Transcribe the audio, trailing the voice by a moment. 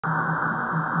Hello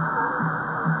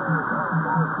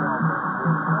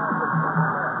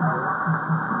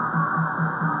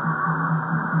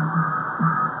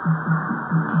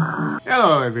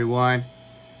everyone.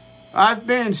 I've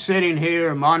been sitting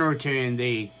here monitoring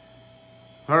the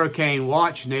hurricane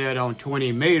watch net on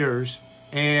 20 meters,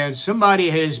 and somebody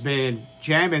has been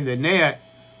jamming the net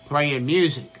playing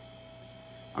music.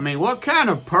 I mean, what kind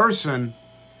of person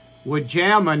would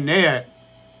jam a net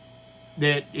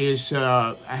that is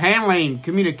handling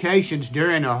communications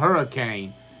during a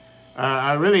hurricane?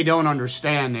 I really don't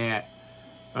understand that.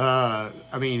 I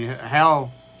mean,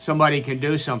 how somebody can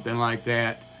do something like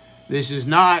that. This is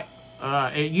not,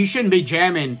 you shouldn't be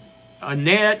jamming a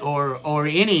net or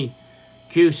any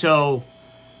QSO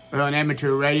on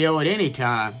amateur radio at any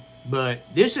time. But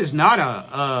this is not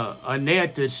a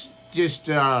net that's just,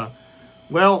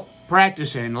 well,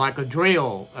 practicing like a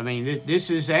drill. I mean, this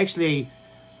is actually,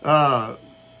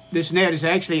 this net is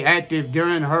actually active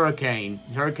during Hurricane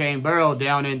Beryl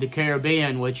down in the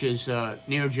Caribbean, which is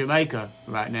near Jamaica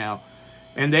right now.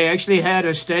 And they actually had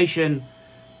a station,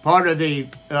 part of the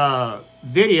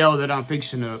video that I'm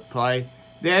fixing to play,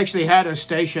 they actually had a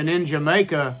station in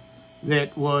Jamaica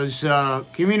that was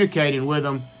communicating with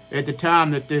them at the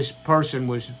time that this person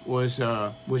was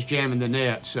jamming the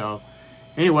net. So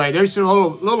anyway, there's a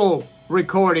little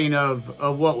recording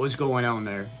of what was going on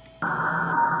there.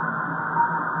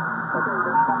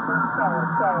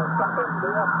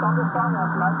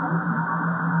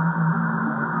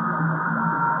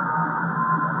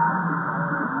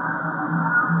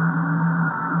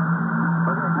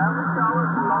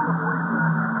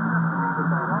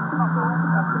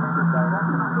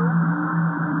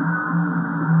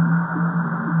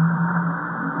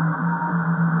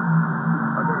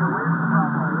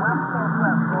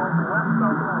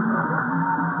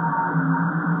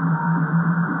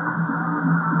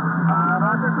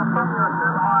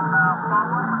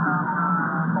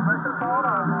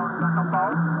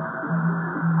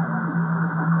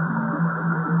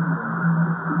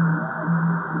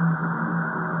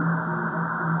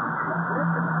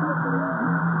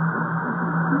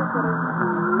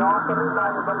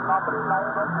 Not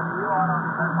reliable, and you are on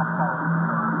time of power.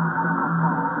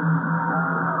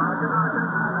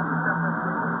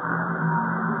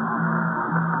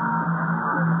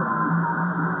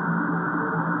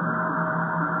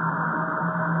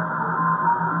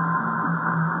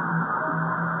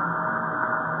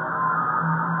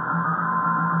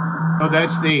 Oh,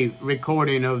 that's the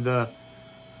recording of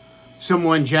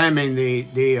someone jamming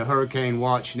the hurricane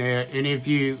watch net, and if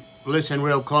you listen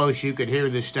real close, you could hear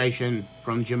the station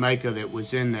from Jamaica that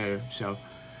was in there. So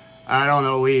I don't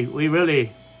know, we really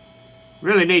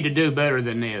need to do better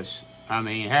than this. I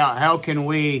mean, how can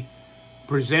we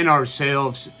present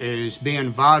ourselves as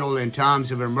being vital in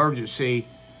times of emergency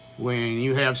when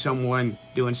you have someone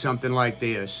doing something like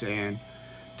this? And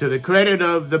to the credit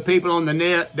of the people on the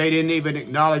net, they didn't even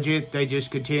acknowledge it. They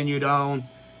just continued on.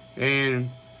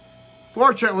 And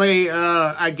fortunately,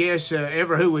 I guess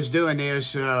who was doing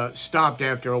this stopped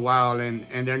after a while,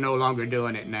 and they're no longer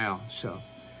doing it now. So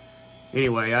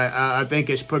anyway, I think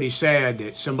it's pretty sad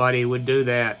that somebody would do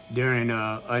that during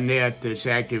a net that's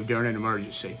active during an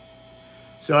emergency.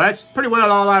 So that's pretty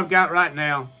well all I've got right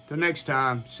now. Till next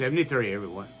time, 73,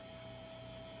 everyone.